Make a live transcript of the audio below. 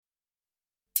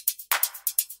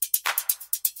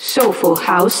Soulful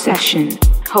House Session,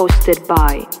 hosted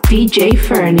by DJ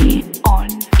Ferny on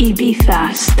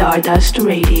Ibiza Stardust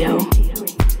Radio.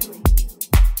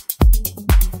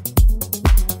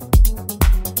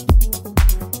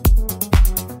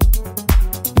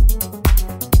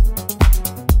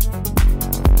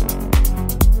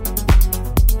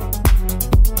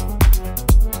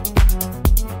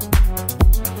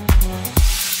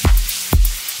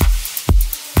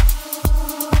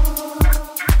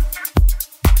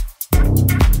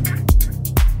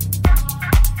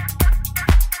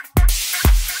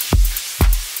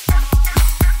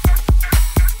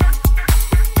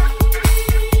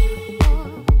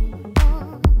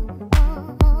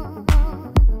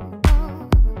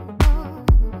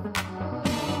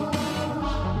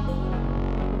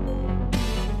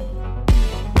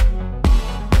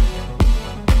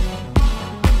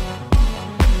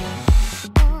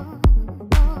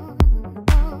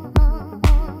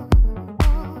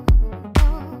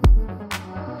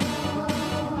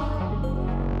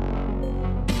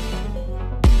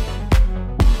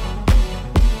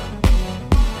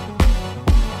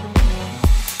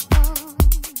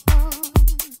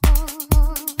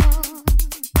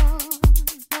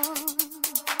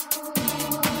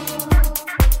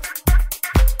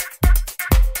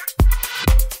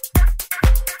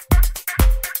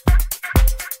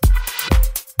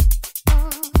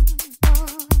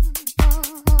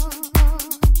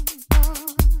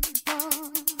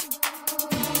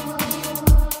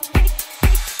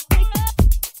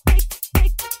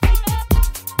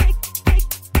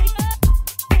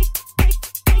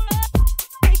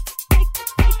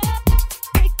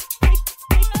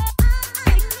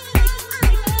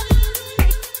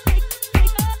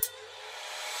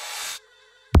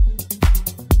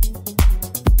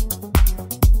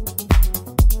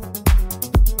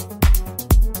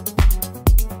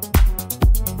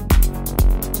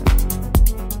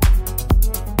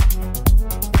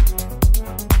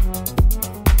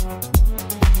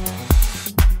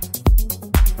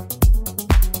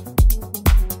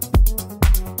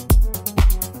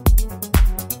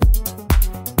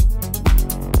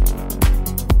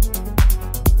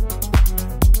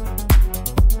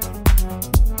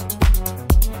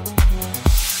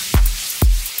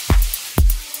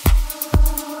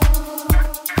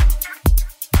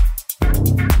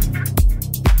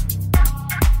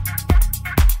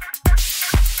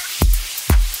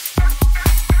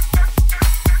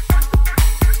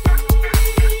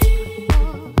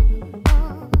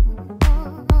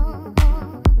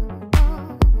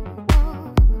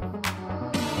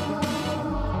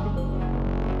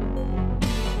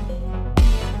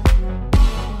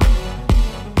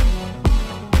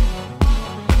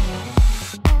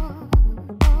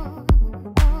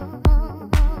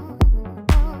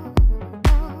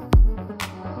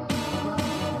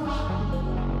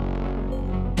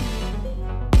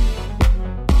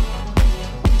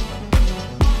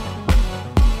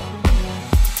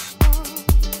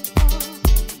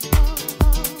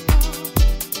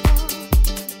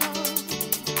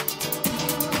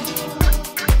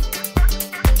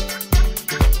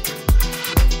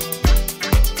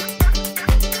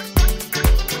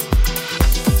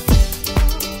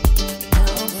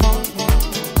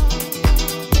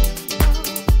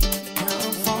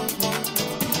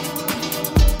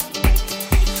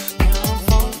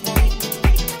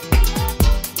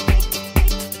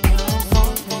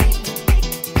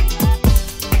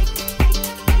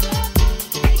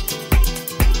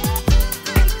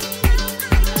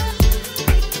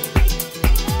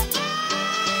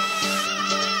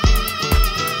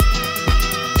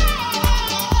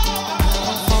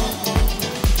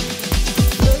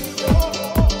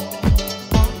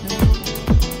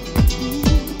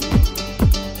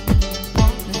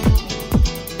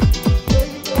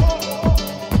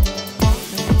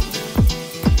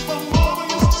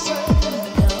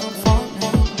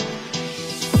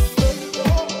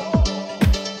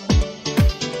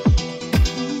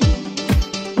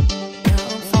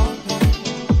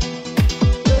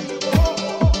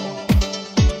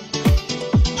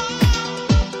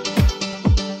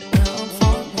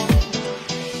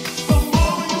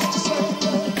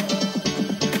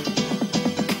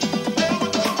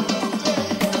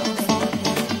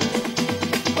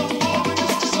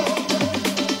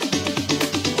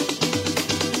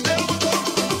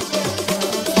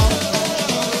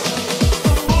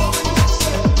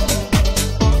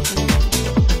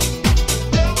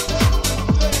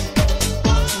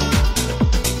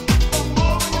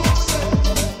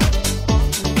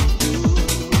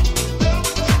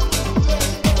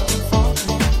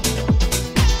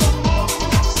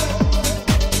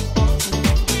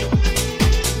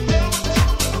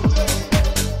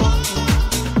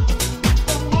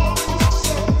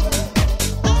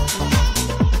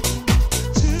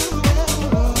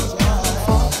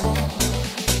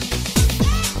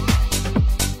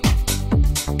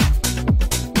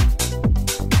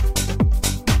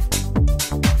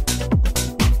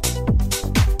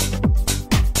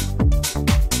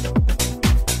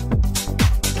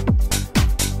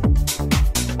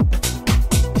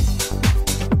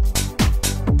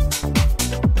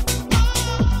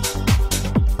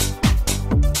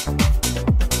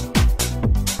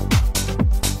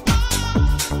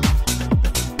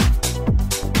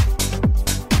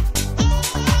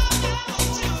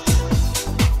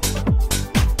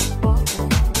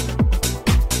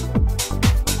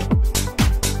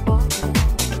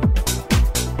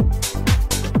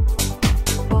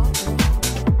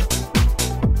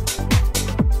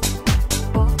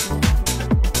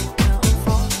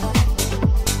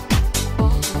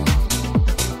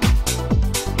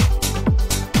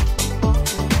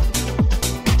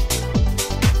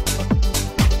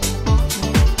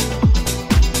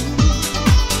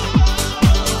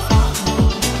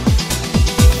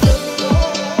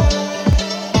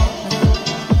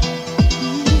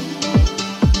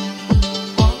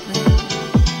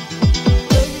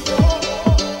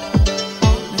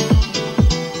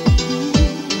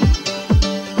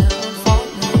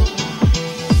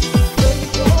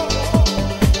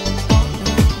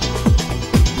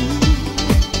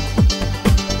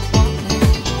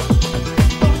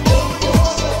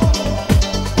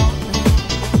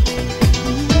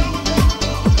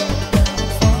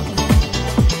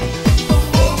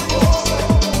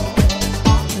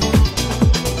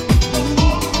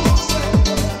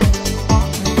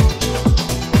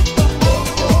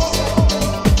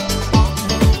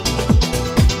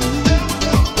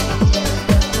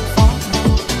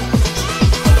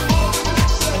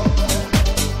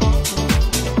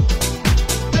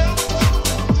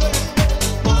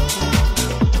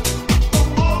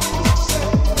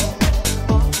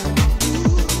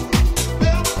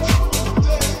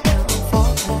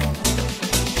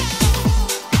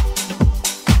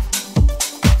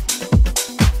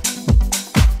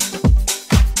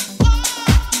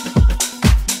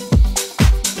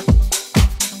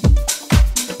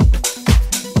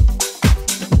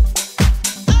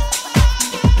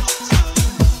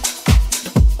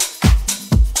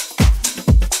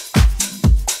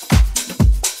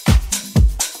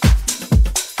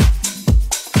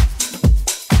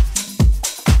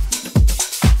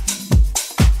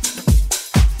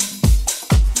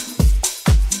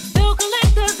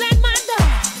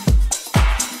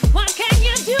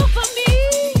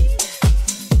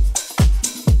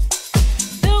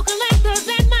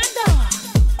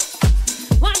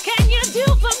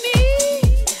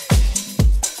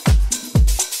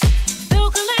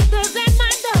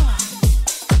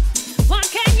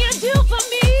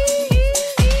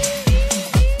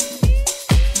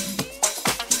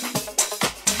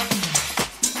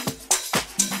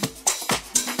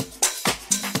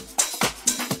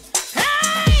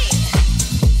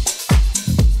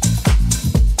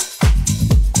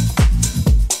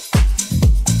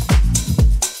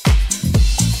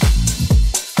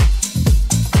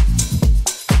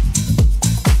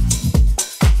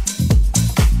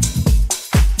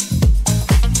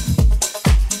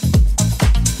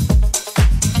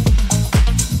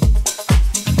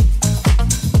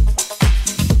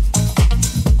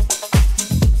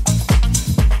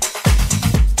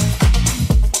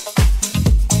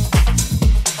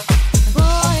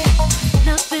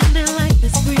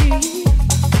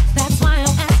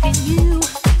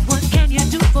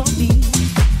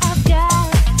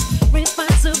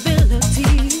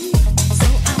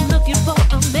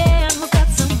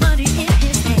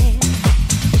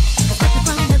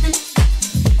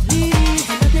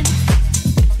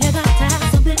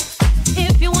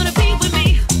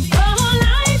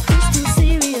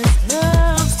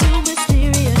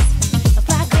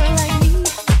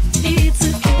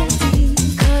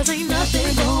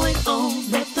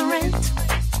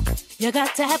 You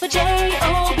got to have a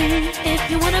J-O-B if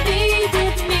you wanna be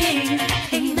with me.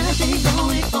 Ain't nothing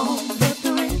going on but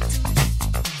the rent.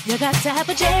 You got to have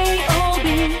a J-O-B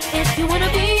if you wanna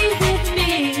be with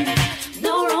me.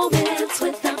 No romance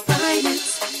without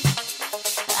finance.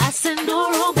 I said no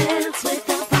romance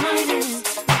without finance.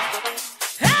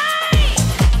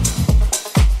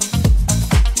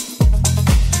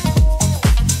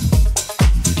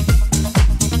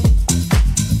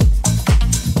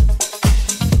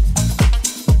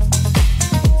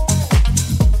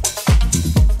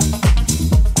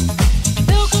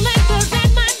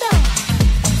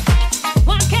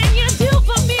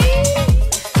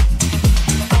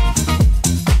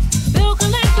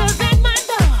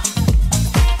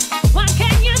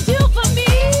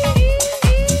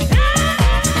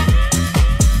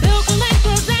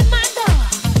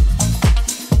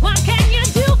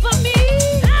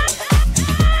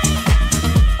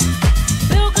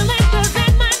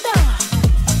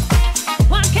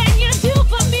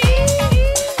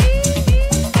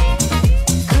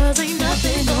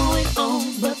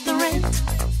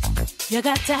 You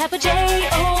got to have a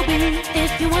J-O-B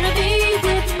if you wanna be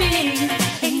with me.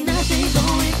 Ain't nothing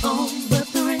going on but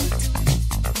the rent.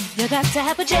 You got to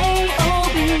have a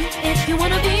J-O-B if you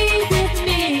wanna be with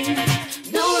me.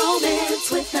 No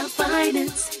romance without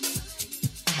finance.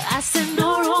 I said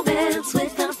no romance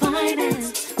without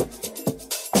finance.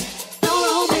 No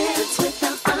romance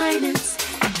without finance.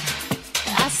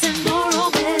 I said no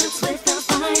romance without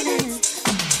finance.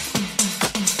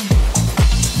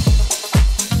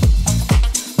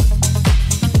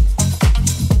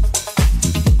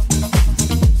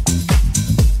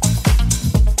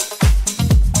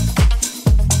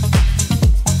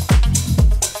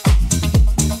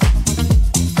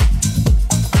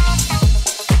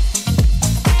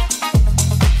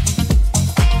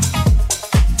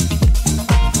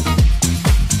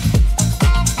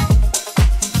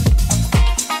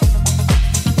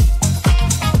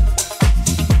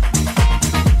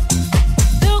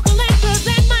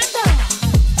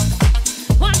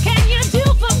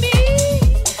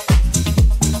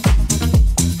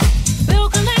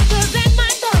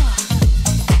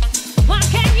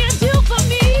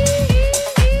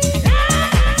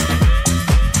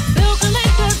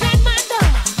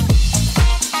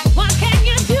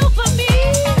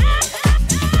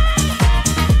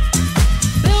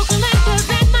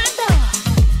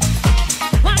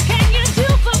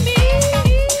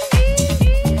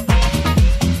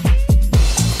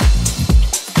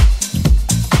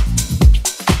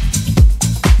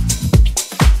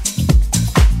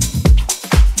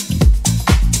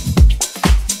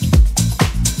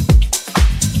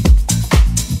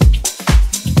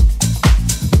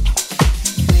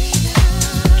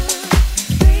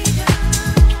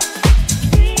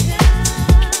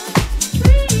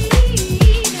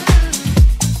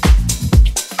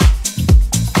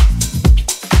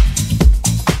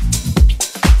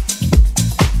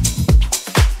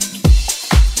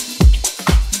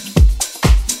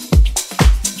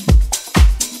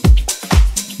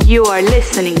 You are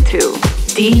listening to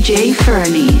DJ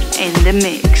Ferny in the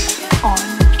mix on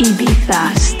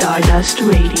Ibiza Stardust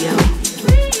Radio.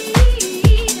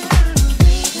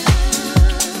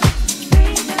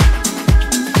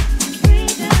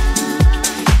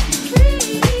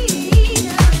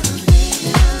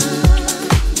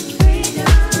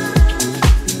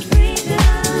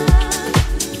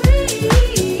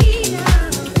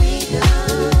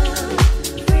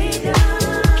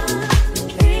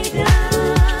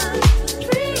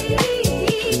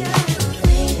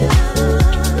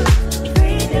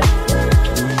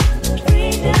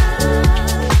 Freedom.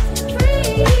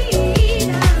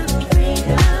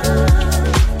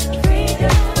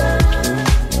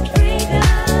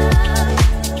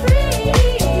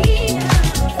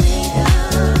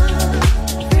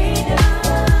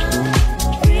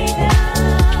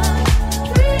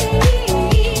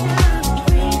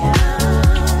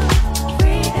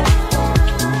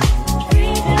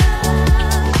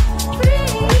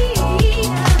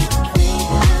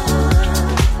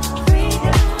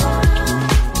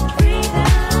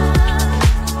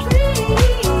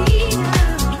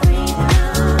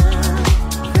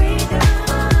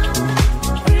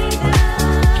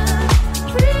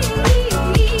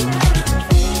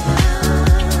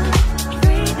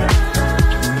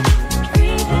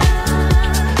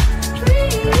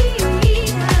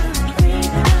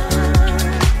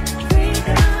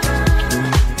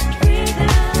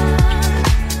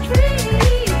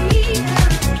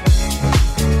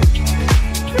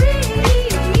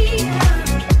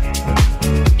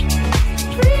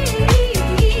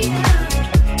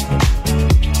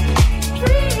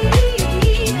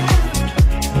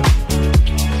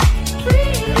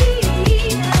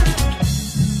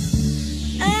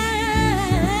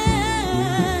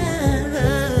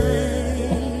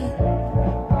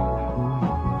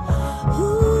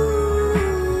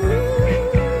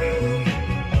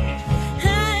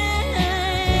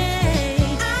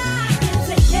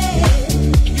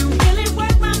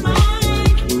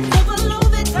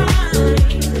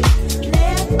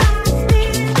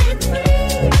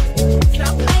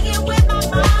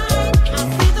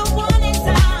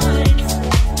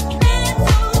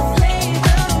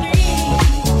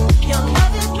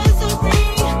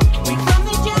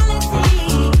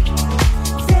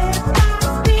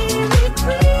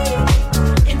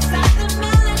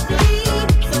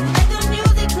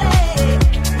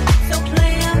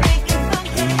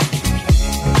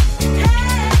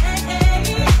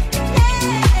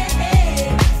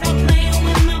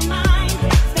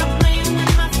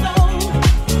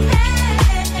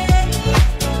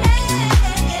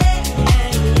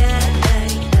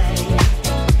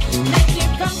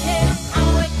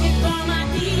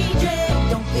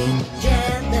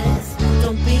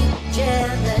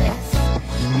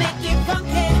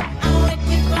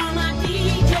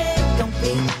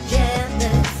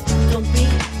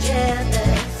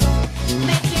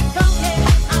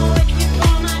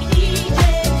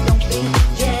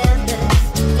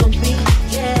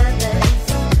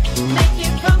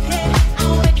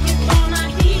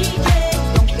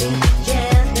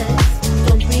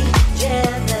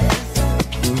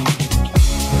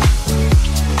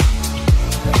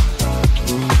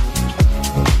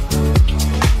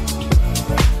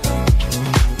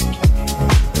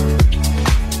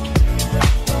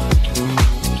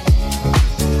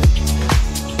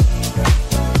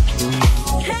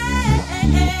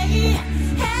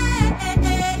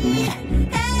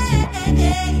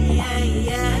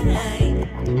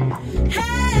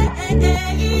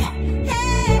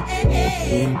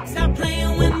 Stop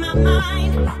playing with my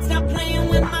mind, stop playing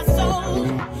with my soul.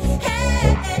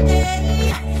 Hey,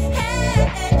 hey, hey,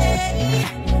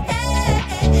 hey,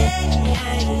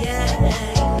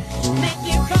 make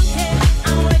it funky,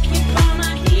 I'm working for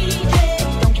my DJ.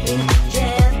 Don't be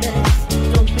jealous,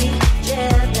 don't be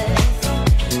jealous.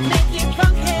 Make it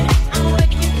funky, I'm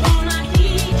working for my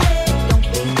DJ. Don't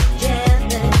be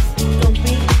jealous, don't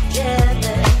be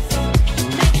jealous.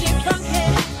 Make it funky,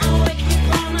 I'm working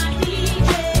for my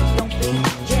DJ. Don't be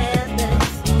jealous,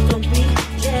 don't be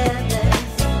jealous.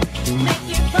 Make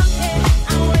it funky,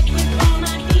 I'm working for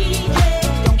my DJ.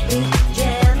 Don't be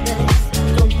jealous,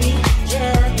 don't be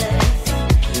jealous.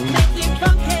 Make it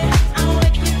funky, I'm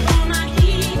working for my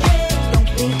DJ. Don't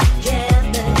be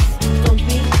jealous, don't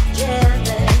be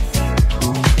jealous.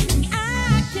 I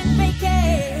can make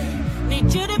it, need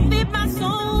you to feed my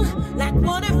soul like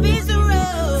water feeds the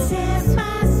rose. Set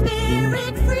my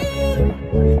spirit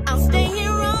free. I'll stay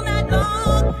here all night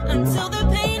long until the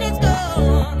pain is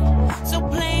gone. So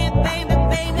play it, baby,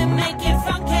 baby, make it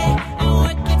funky. I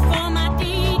work it for my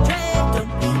DJ.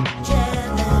 Don't be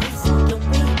jealous, don't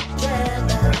be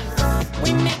jealous.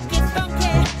 We make it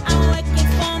funky. I work it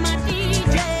for my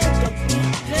DJ. Don't be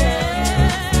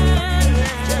jealous.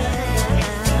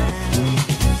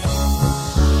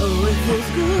 Oh, it feels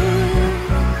good.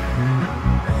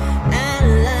 I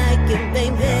like it,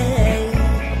 baby.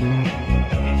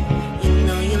 You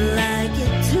know you like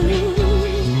it too.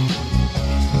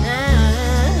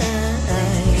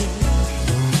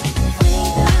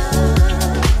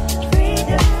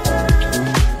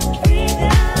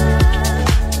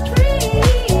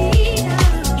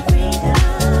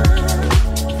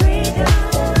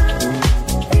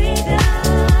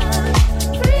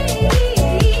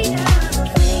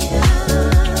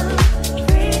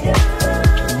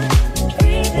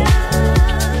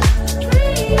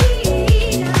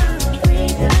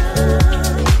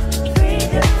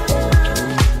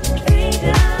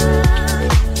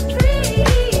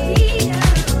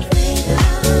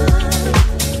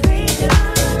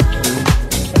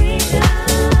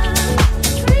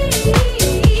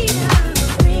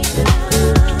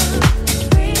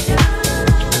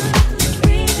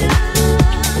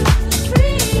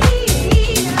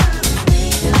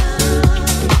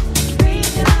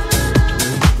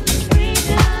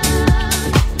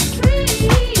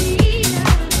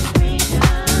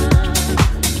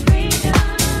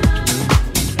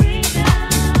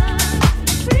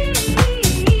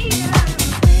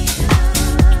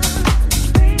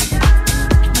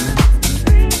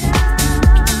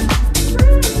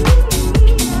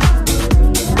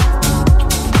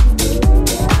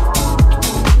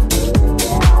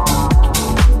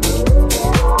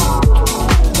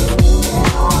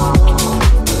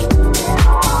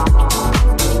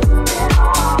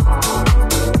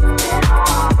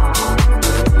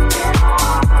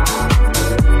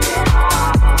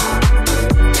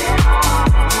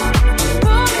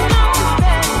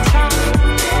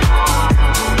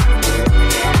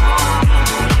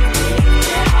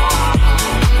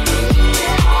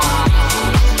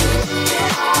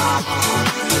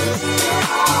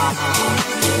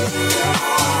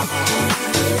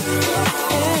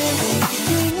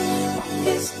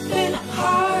 It's been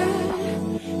hard,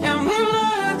 and we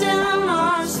loved and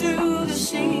lost through the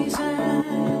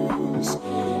seasons.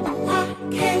 I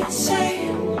can't say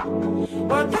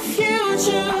what the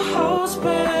future holds,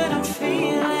 but I'm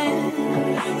feeling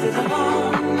through the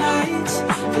long nights,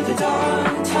 through the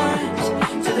dark times,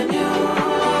 to the new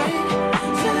light,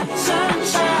 to the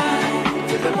sunshine,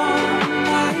 through the long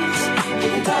nights,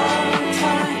 through the dark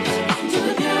times, to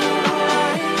the new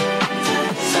light, to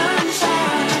the sunshine.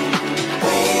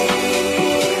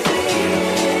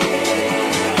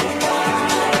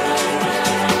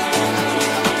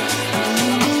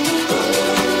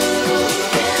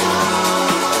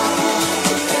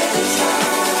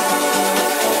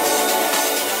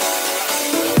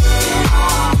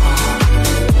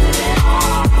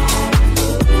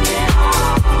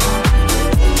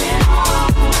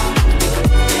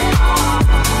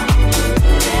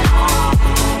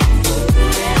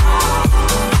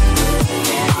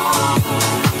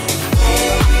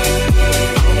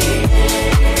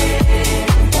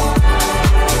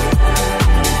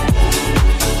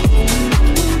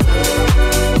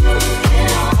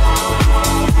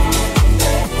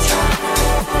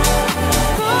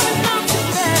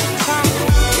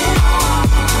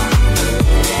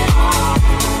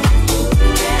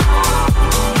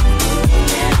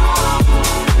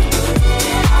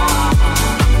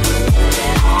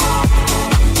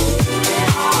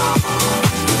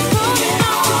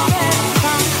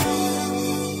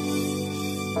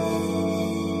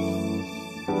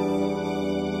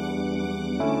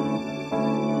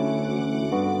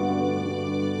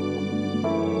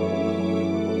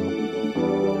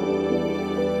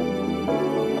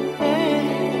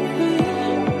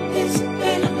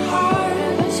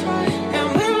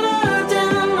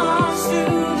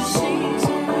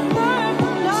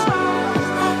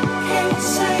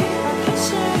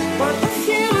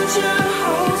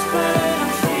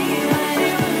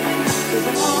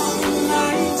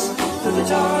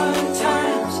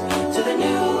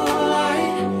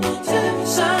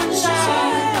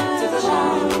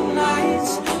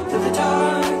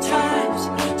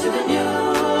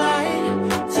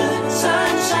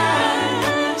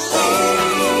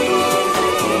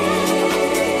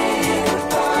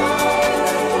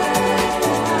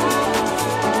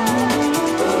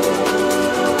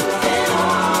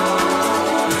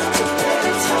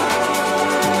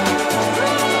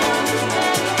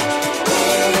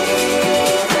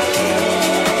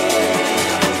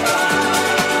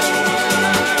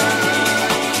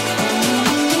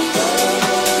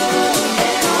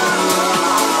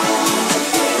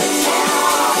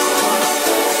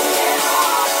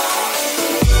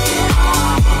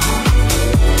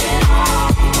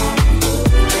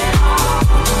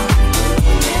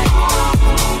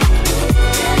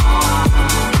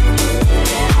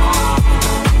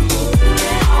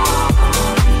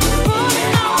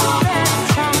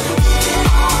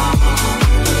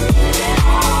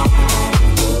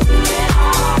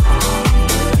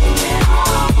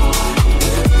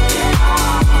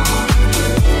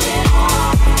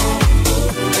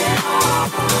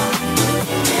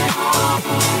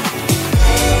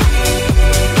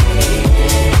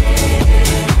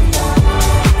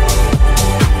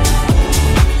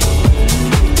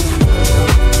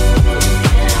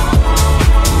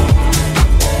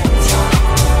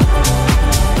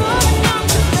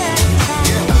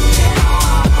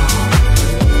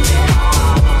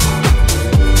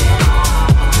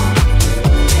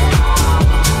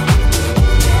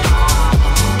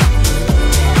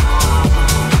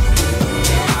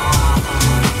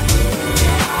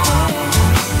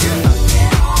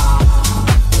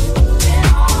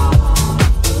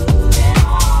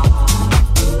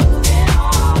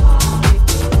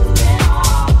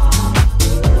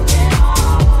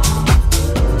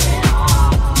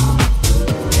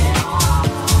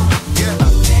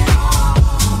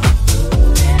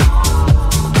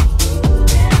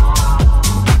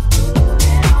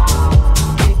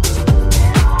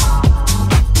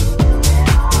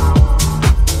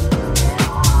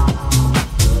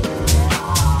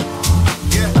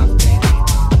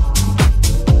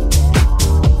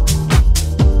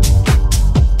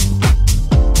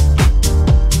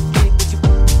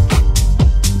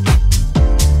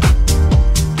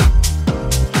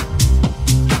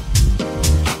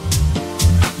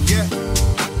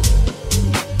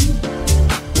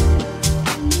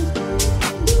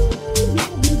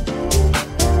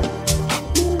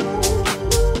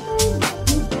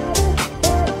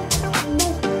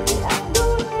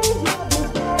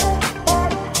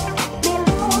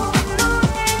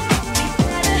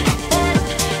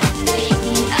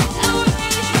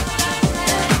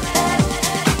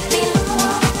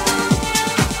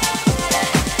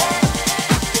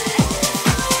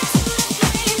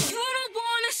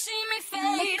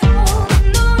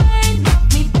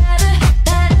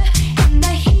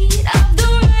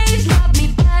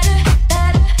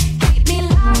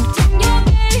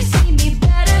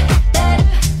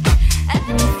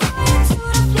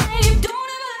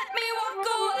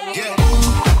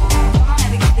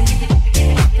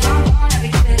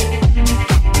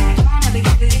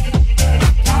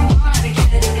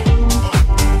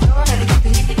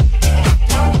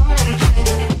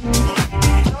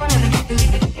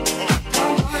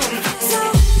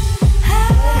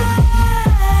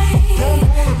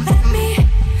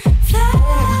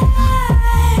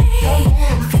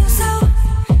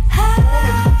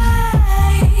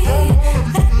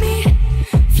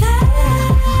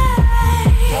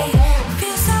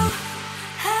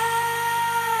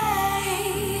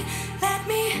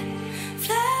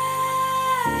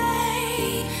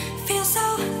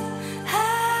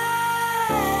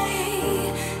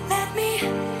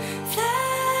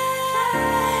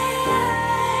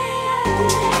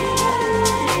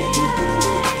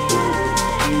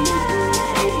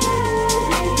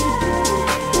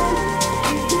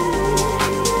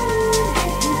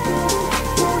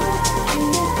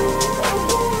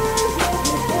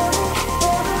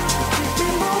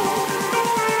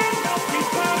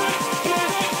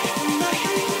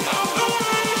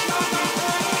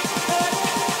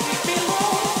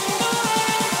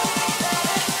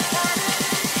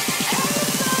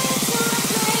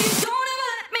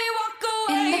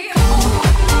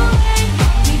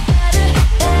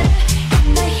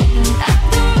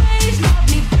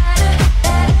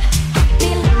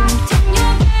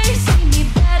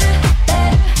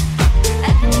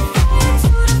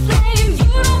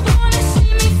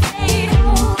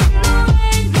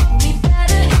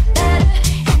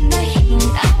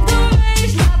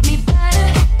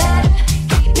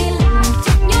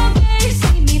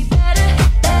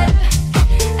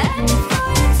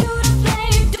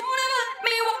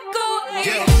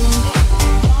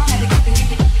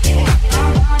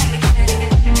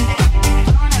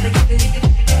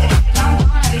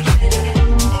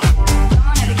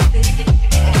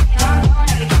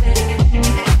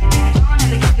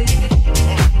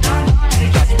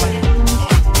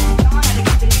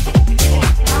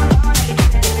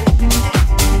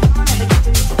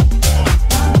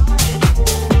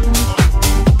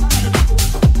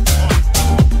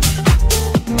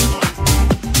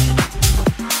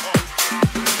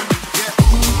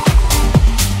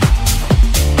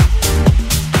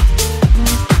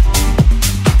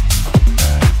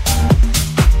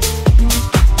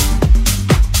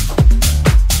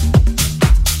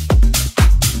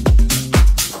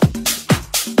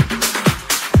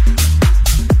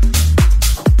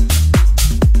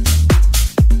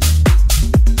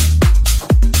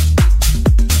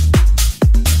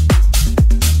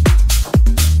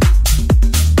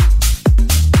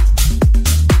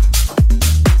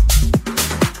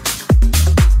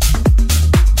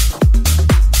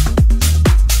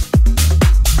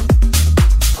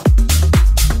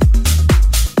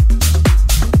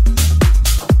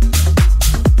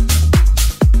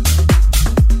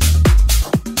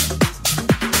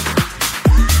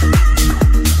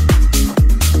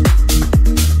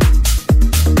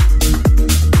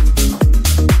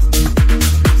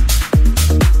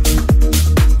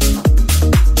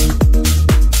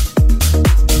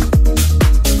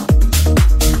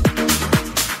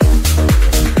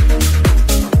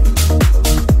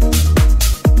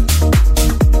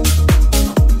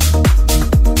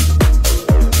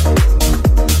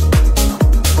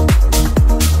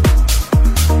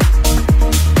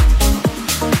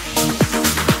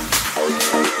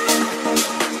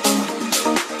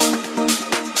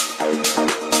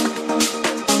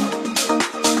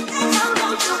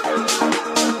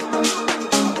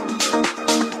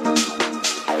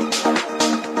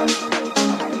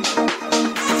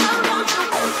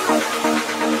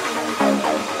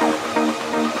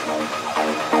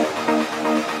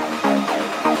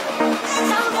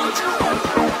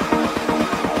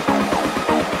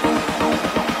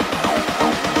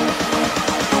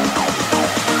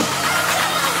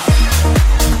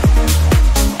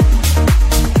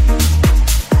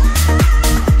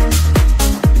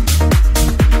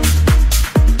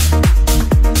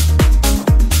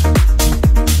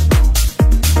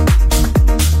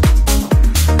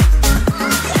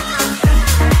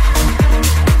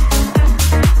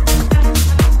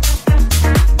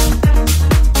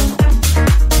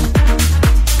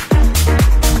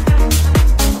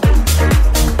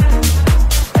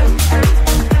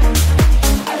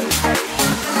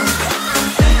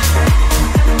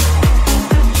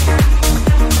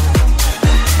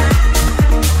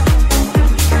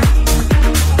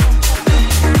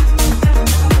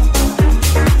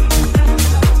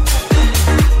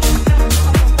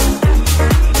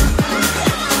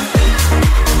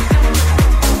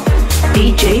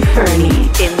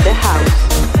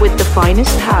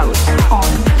 finest house on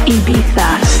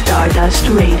Ibiza Stardust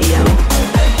Radio.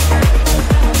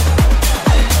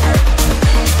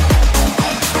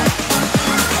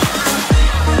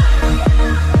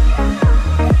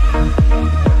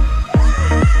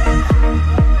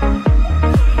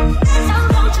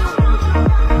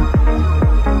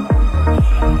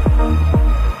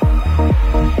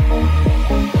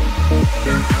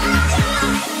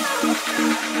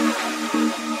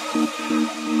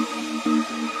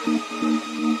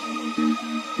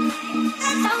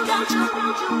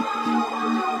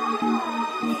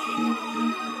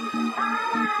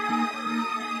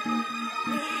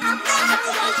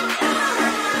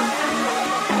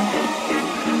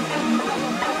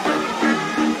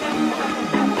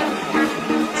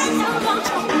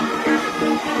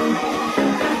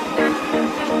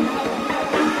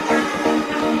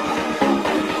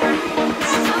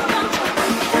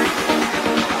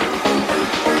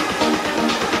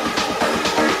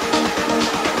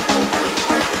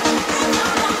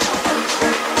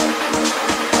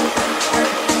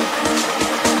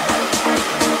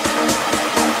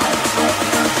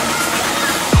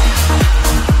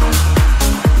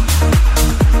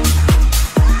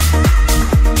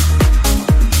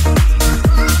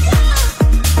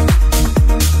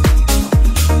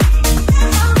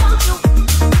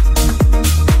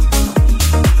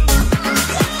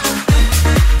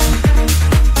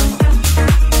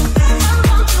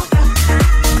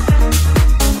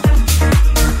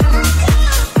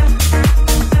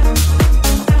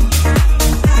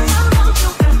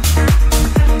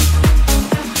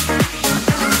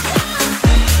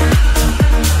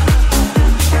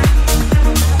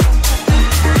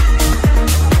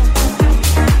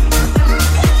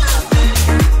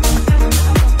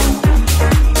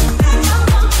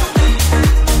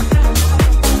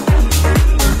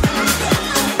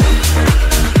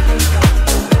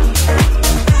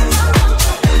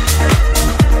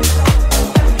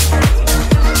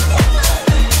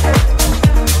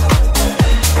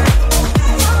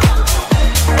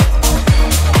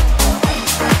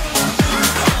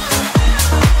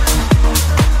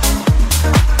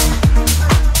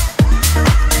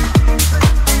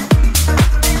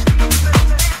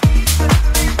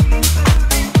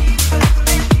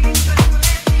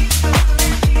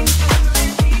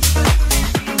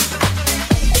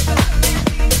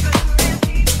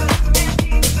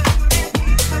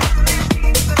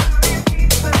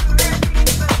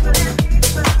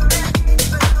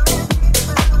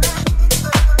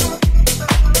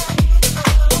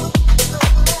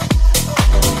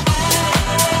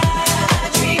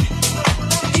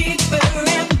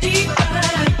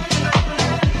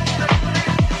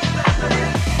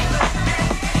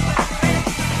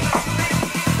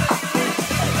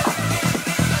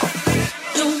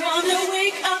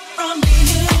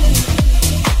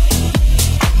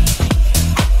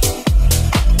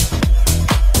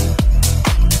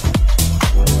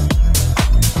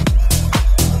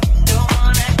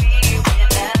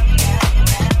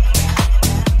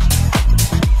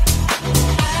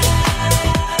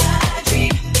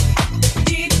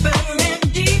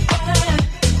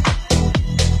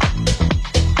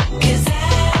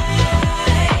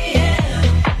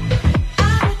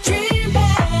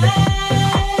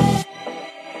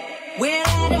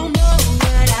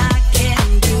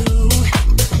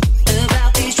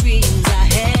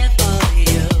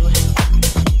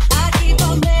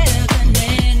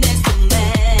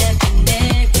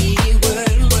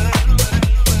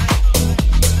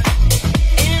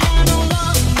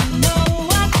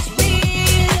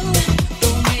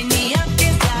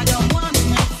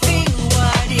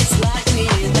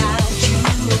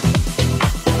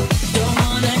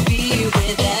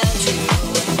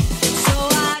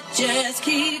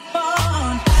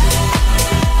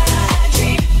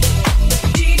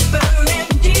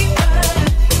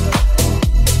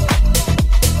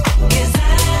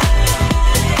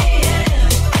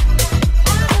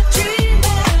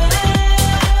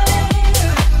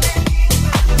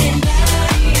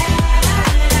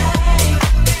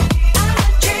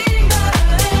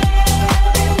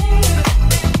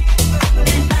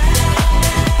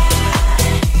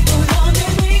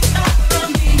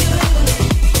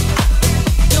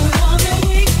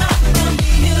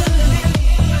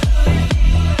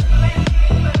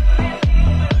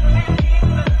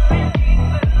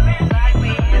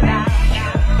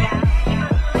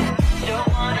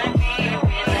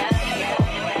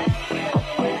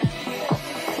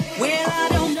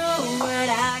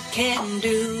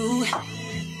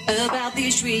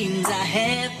 dreams I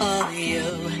have of you.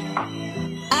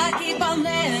 I keep on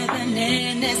living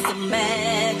in this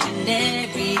imaginary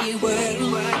world.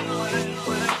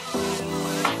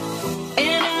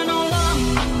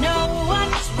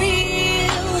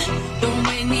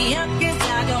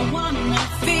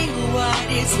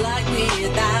 it's like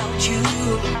without you.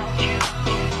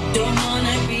 Don't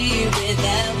wanna be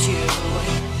without you.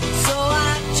 So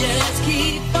I just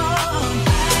keep on.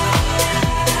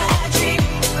 I dream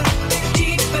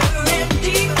deeper and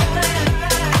deeper.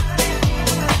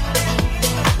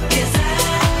 'Cause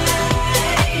I'm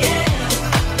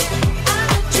a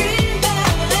dreamer.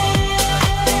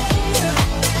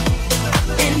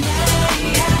 And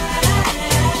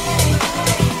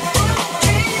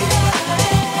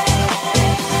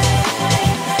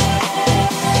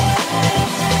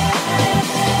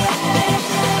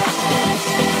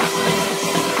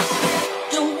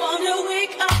don't wanna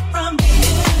wake up from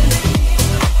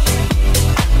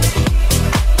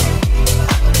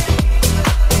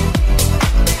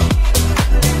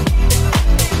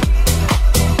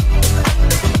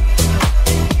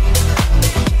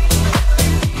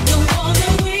don't wanna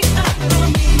wake up from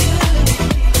you.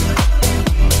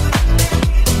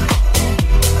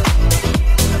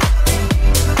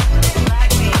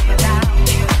 Like me without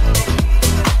you.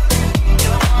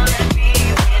 Don't wanna be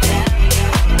without you.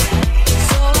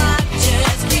 So I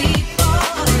just keep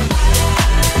on.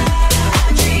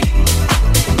 I dream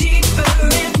deeper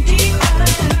and deeper.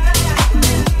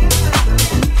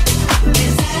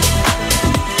 'Cause I'm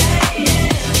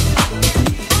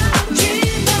a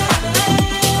dreamer.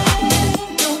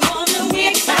 Don't wanna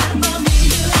wake up from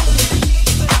you.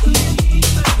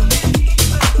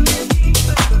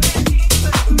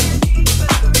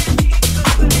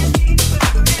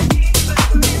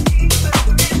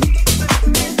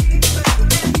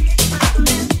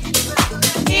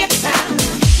 Hear the sound.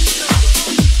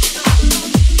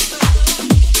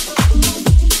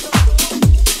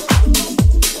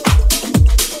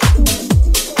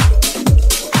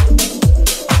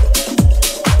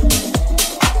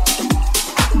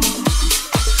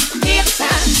 Hear the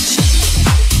sound.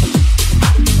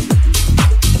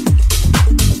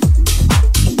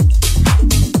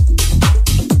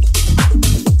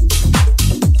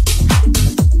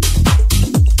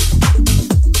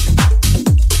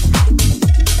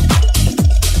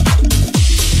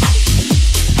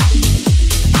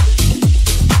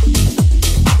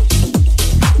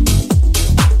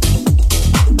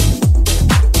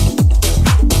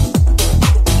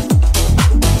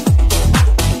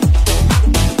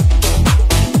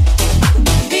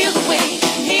 Feel the way,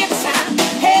 hear the sound,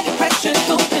 heavy pressure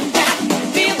going down.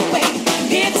 Feel the way,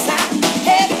 hear the sound,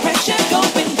 heavy pressure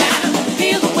going down.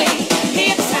 Feel the way,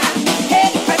 hear the sound,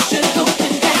 heavy pressure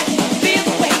going down. Feel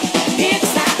the way, hear the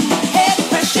sound, heavy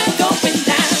pressure going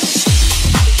down.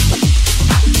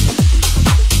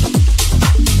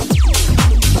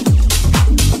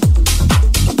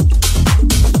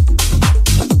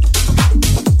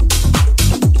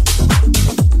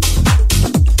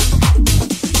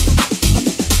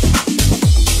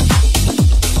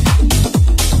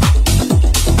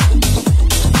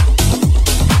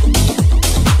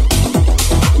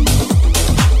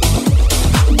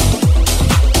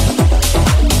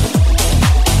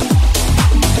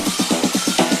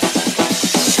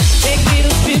 Take a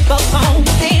little trip up on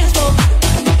the dance floor.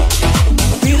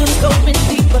 Rhythm's going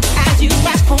deeper as you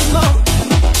rock for more.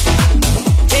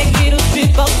 Take a little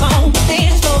trip up on the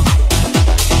dance floor.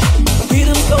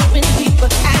 Rhythm's going deeper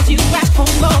as you rock for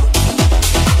more.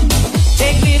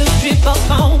 Take a little trip up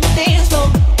on the dance floor.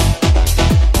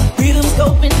 Rhythm's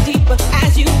going deeper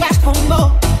as you rock for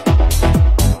more.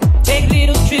 Take a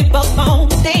little trip up on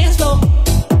the dance floor.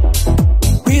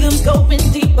 Rhythm's going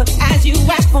deeper as you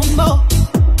rock for more.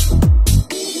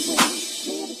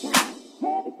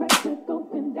 Heavy pressure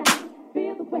going down.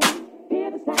 Feel the way,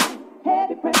 hear the sound.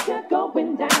 Heavy pressure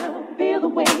going down. Feel the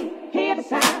way, hear the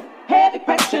sound. Heavy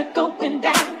pressure going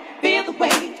down. Feel the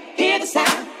way, hear the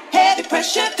sound. Heavy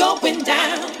pressure going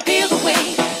down. Feel the way,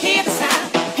 hear the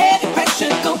sound. Heavy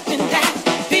pressure going down.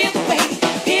 Feel the way,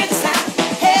 hear the sound.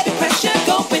 Heavy pressure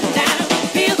going down.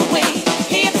 Feel the way,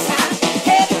 hear the sound.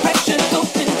 Heavy pressure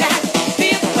going down.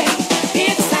 Feel the way,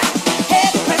 hear the sound.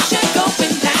 Heavy pressure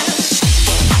going down.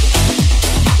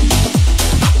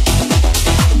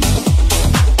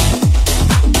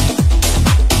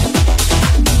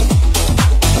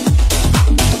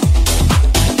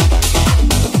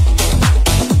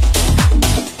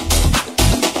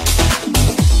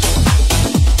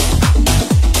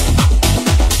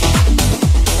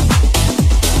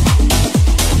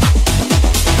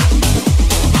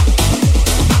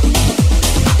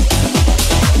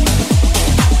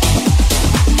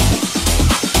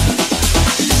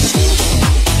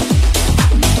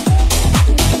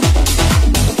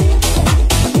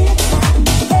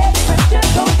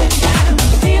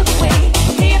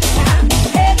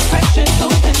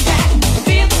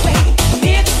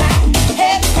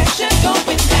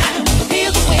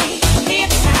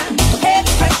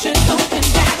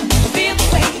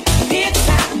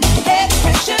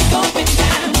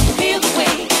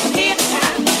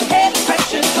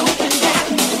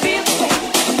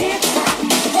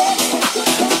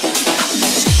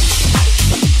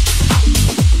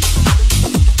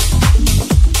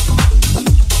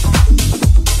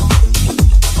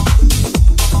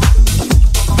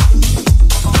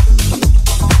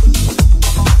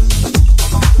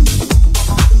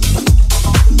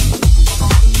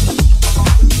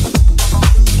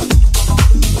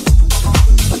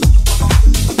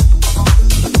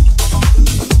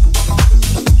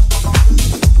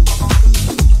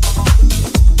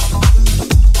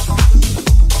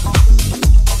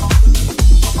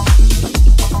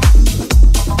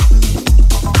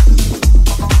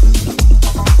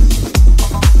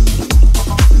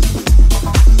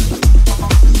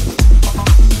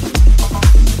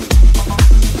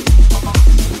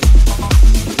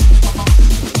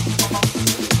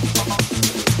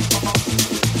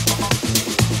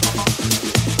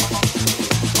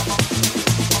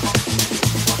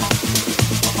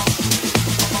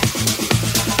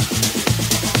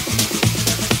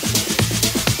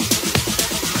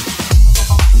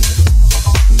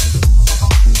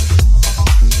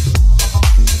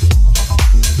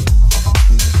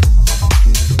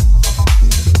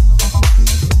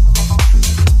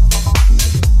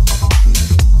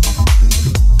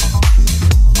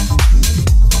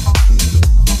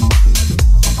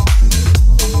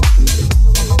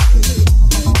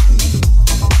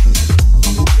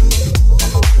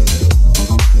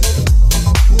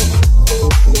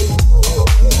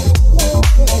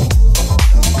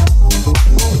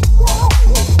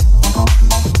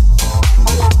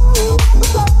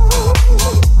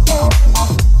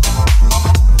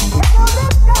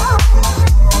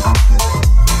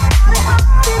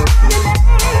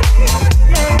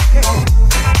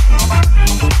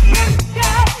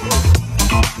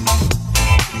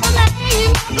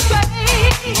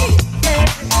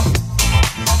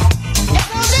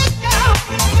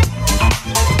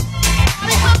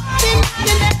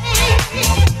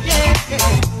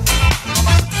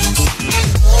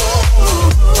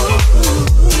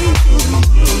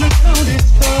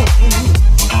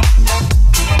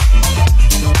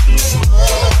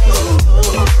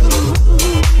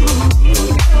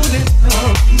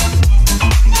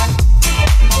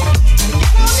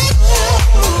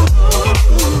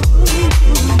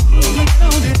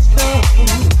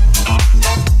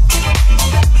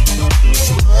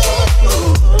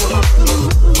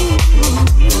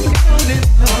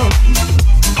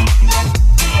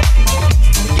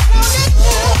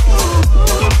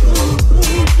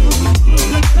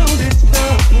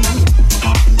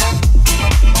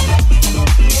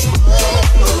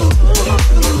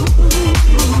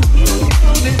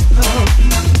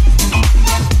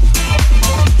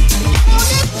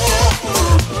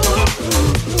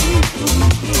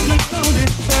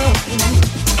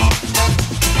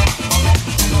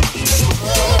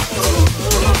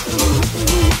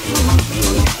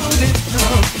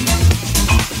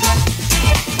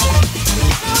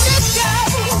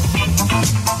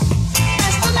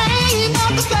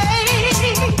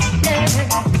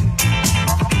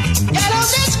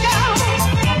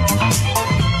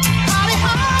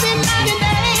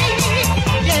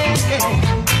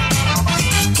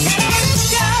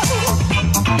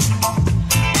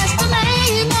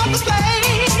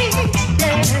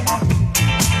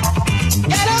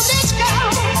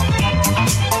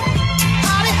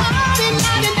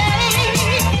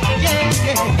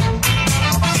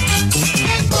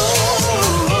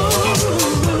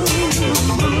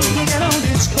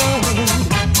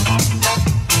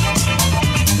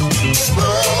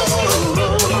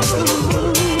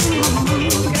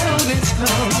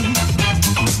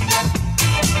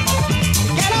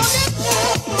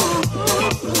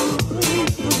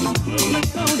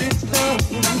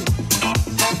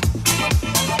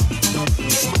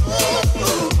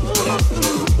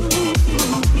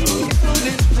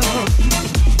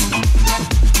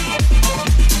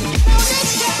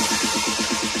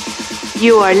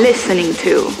 You are listening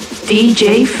to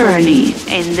DJ Ferny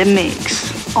in the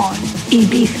mix on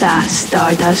Ibiza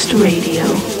Stardust Radio.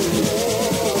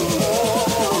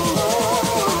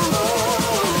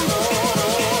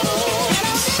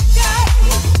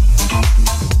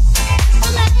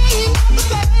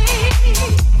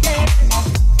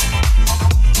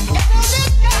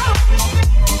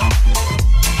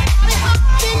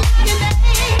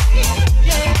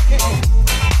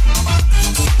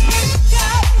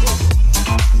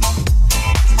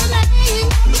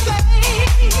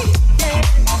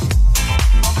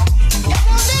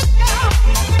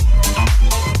 Yeah.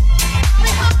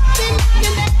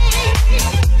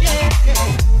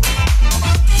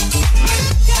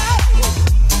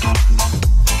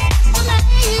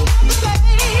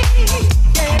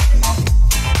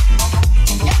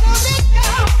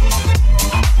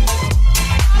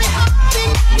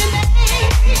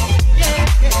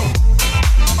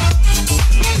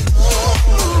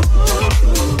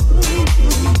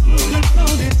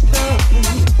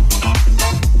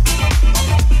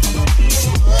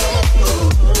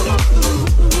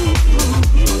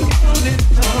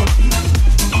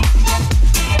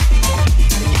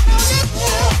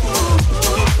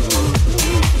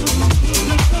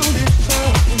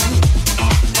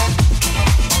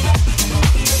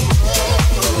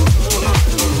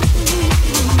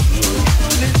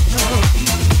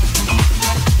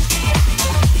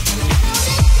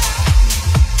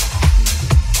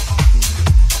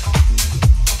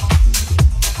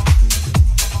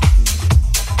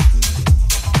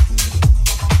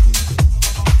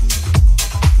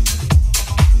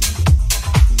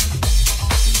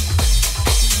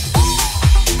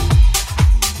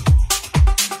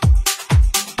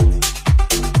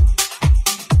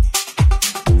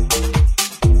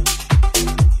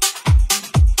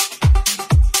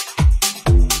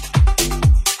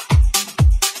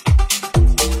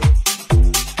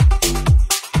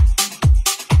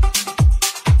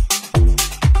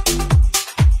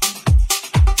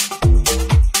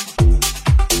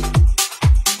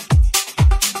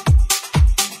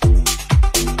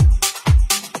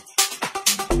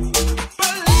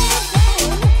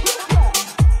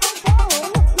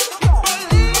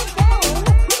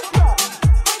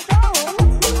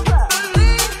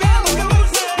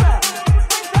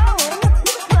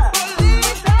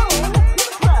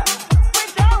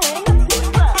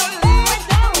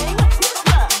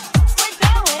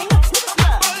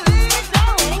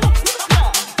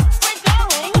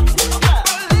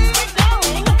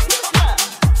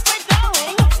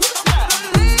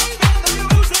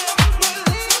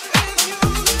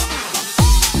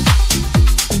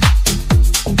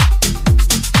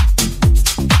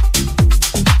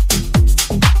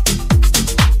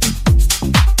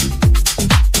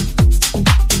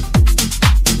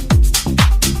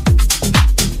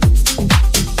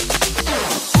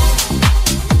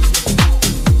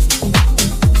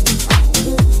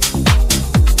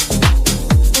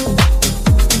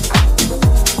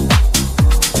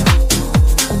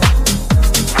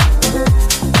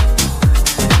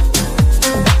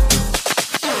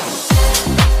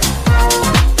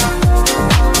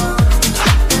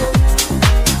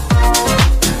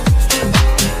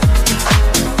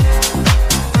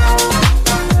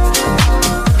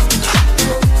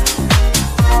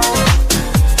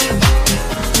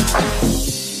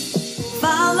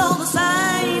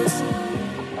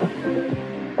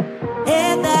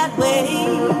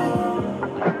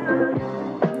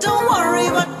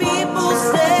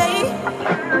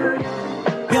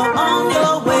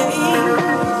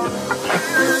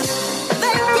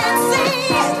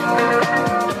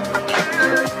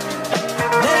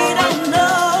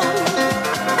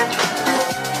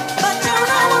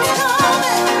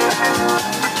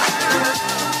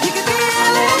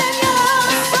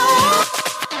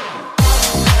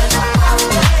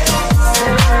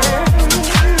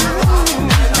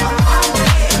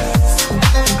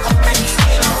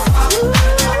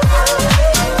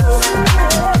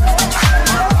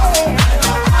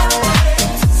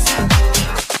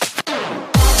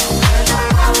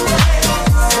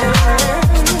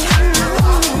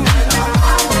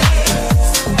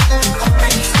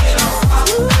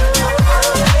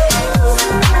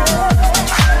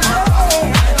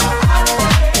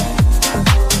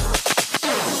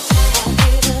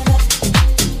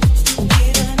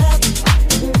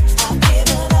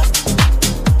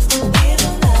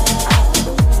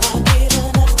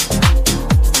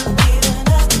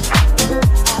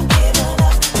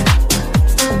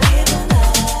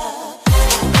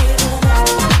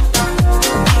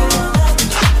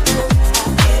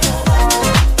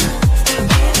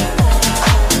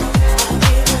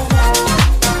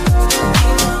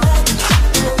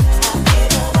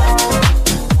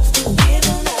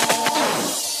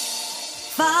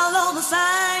 all the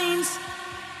signs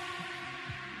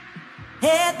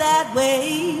head that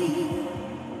way.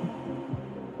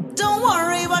 Don't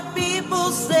worry what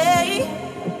people say.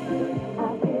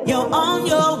 You're on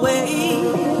your way.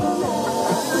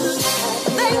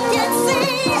 They can't see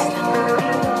it.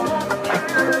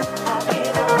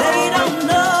 They don't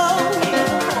know.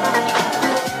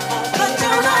 But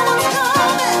you know what's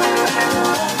coming.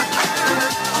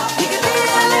 You can feel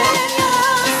it in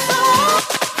your soul.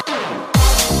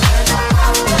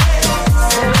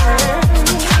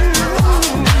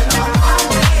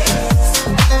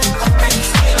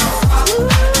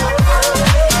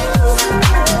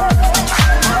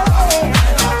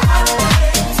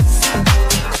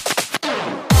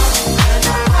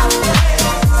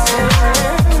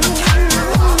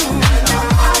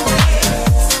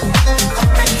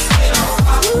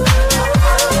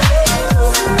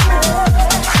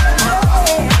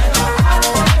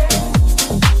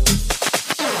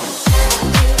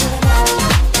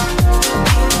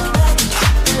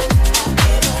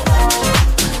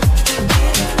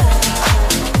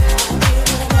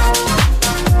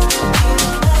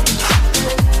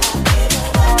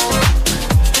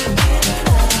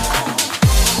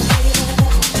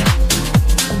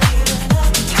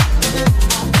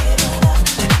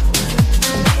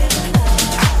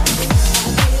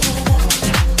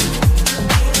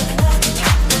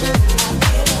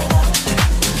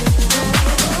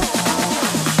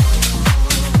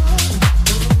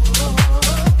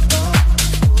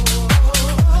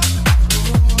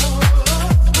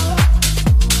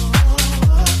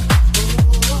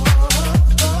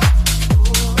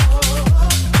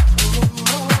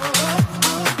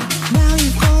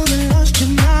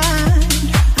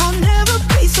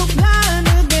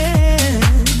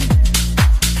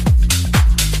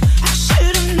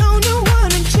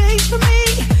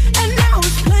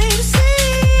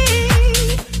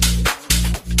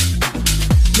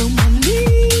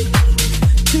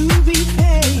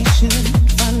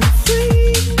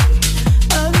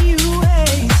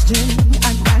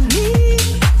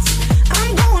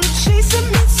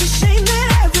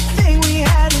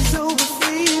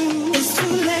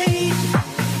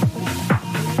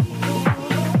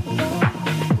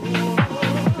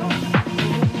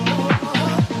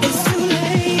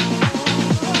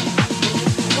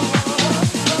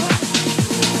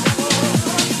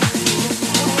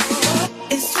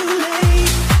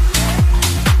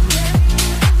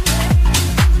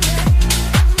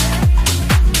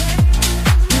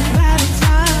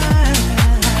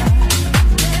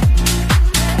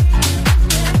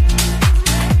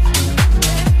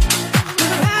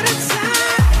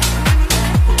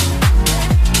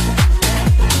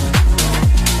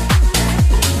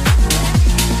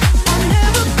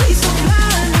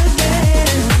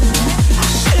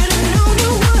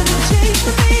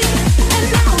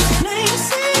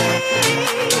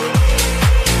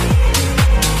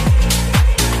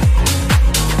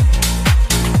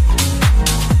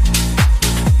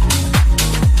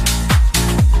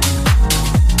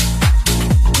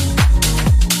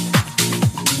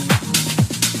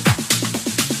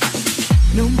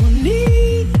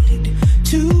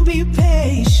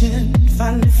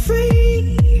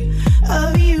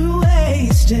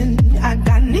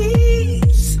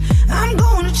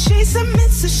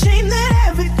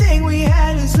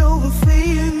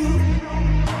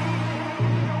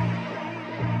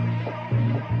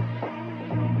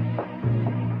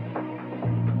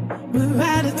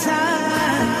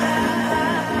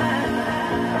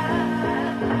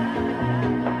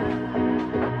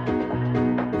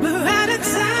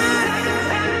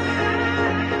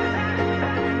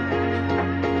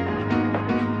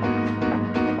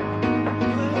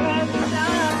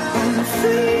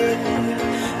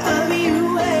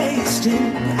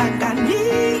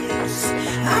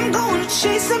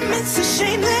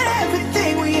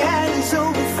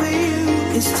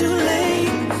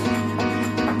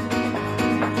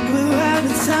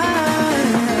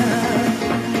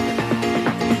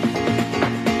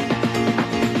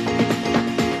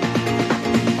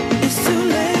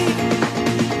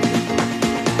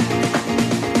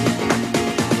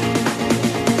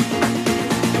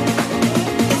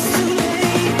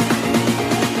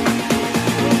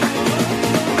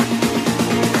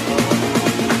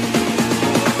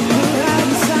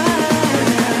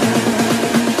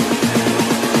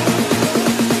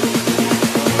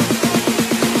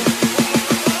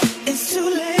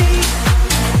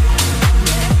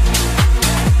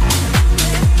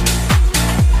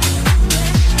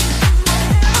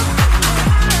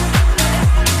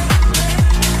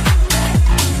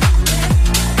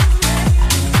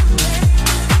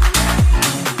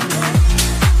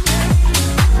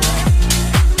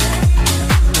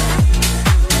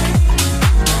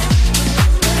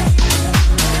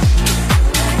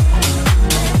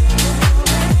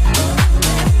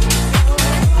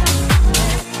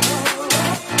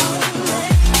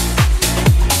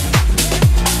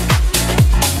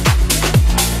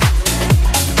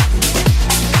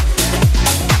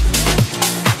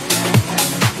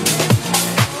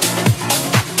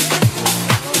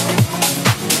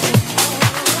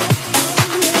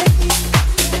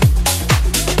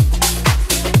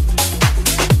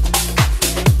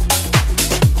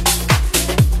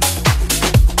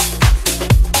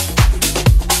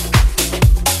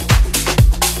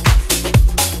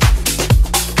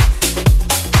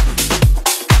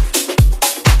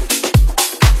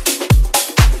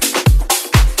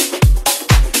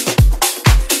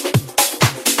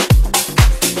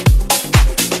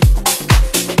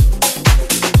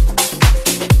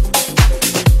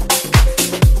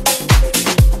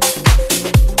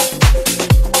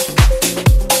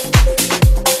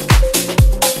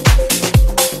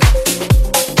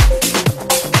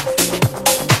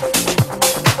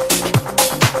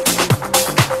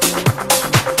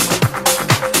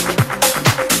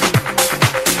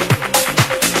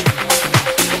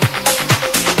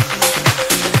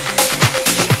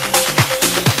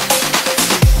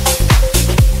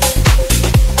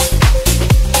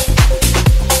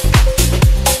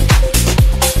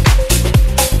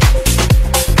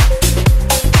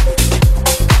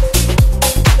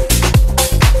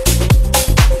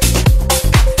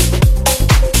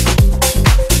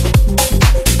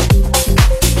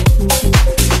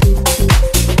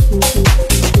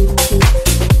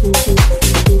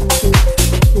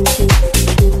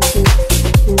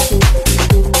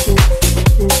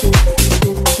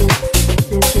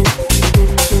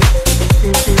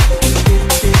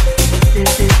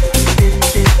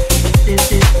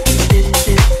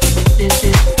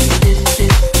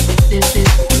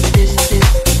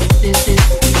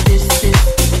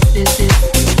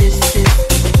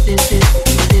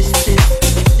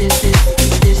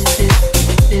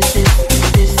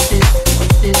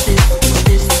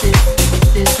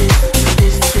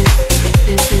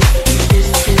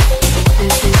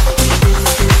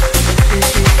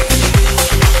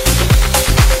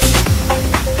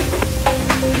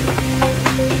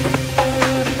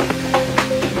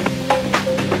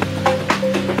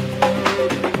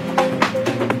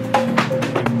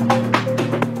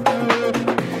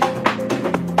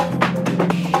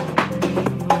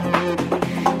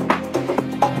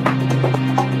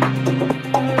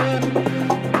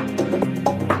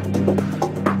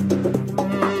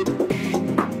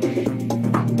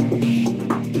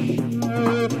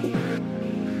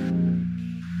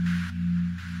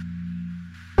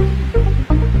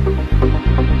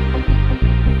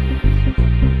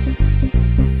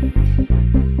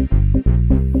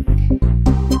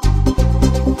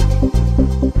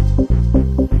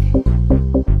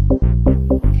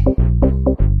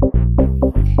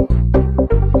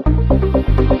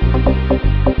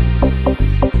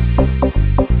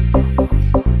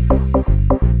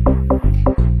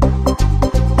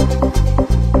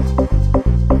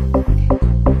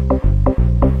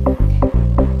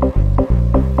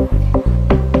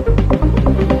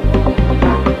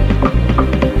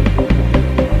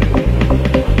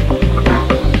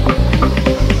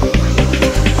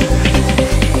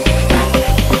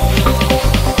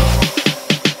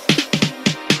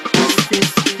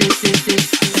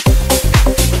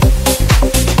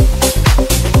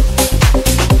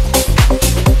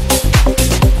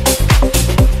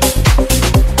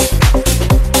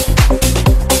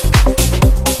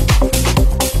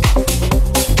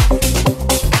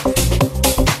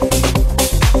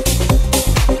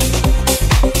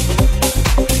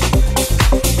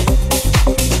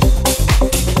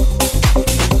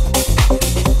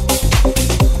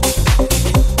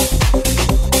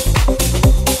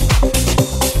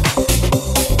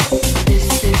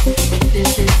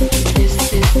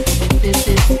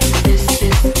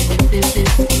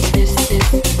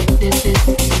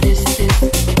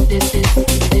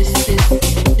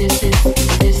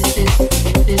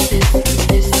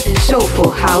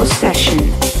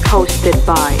 hosted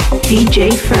by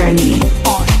DJ Ferny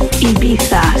on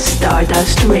Ibiza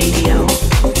Stardust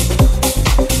Radio.